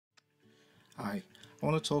Hi, I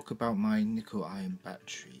want to talk about my nickel-ion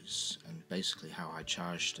batteries and basically how I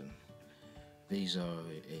charge them. These are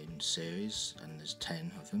in series and there's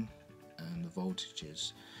 10 of them, and the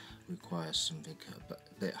voltages require something a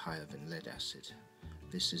bit higher than lead acid.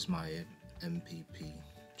 This is my mppt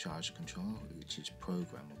charge controller, which is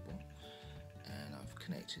programmable, and I've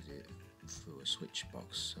connected it through a switch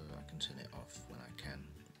box so I can turn it off when I can.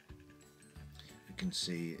 You can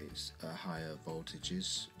see it's higher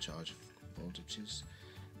voltages, charge voltages,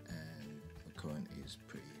 and the current is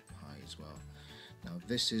pretty high as well. Now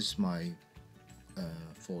this is my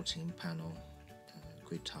 14 panel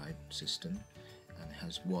grid type system, and it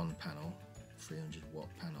has one panel, 300 watt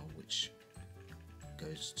panel, which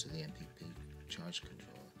goes to the mppt charge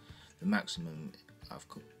controller. The maximum I've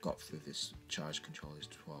got through this charge controller is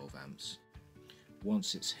 12 amps.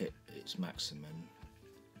 Once it's hit its maximum,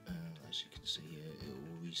 as you can see here, it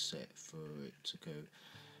will reset for it to go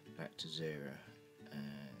back to 0, and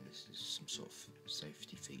this is some sort of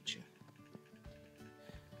safety feature.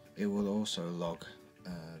 It will also log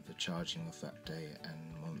the charging of that day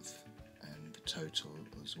and month and the total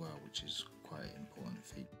as well, which is quite an important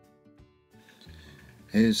feature.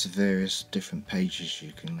 Here's the various different pages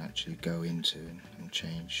you can actually go into and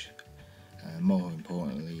change. More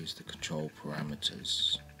importantly is the control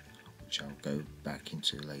parameters, which I'll go back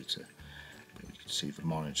into later. But you can see the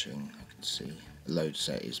monitoring. I can see the load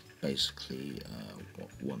set is basically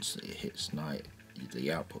once it hits night,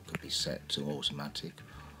 the output could be set to automatic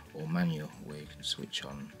or manual, where you can switch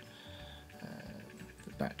on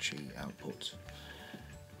the battery output,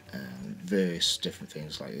 and various different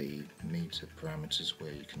things like the meter parameters,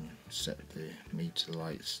 where you can set the meter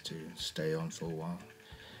lights to stay on for a while.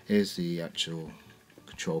 Here's the actual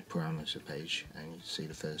control parameter page, and you can see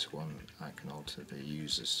the first one. I can alter the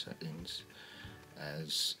user settings,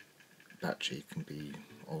 as battery can be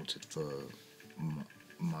altered for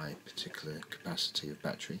my particular capacity of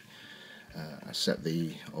battery. I set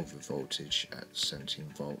the over voltage at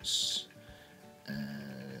 17 volts.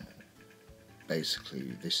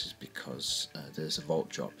 Basically this is because there's a volt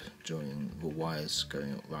drop during the wires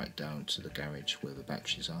going right down to the garage where the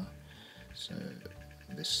batteries are, so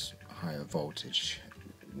this higher voltage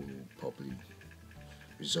will probably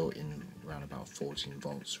result in around about 14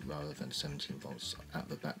 volts rather than 17 volts at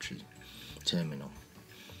the battery terminal.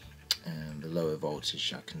 And the lower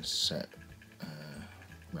voltage I can set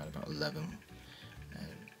around about 11,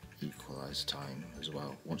 and equalize time as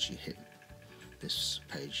well. Once you hit this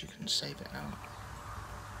page, you can save it out.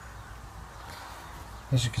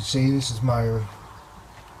 As you can see, this is my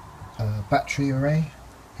battery array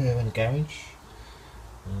here in the garage.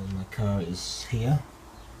 My car is here,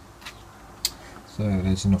 so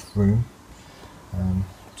there's enough room.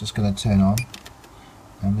 Just going to turn on,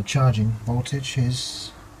 and the charging voltage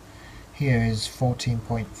is here is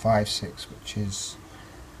 14.56, which is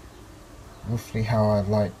roughly how I'd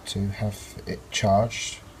like to have it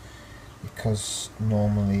charged, because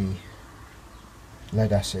normally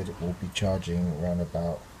lead acid will be charging around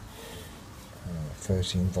about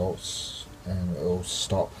 13 volts and it will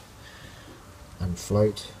stop and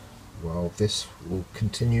float, while this will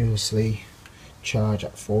continuously charge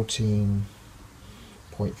at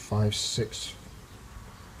 14.56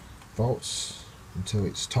 volts until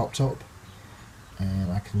it's topped up,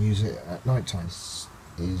 and I can use it at night time.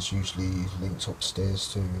 It is usually linked upstairs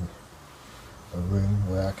to a room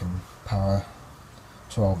where I can power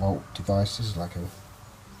 12 volt devices like a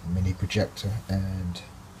mini projector and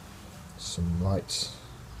some lights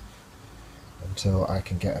until I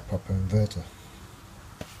can get a proper inverter.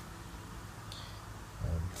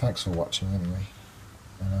 Thanks for watching anyway,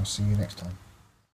 and I'll see you next time.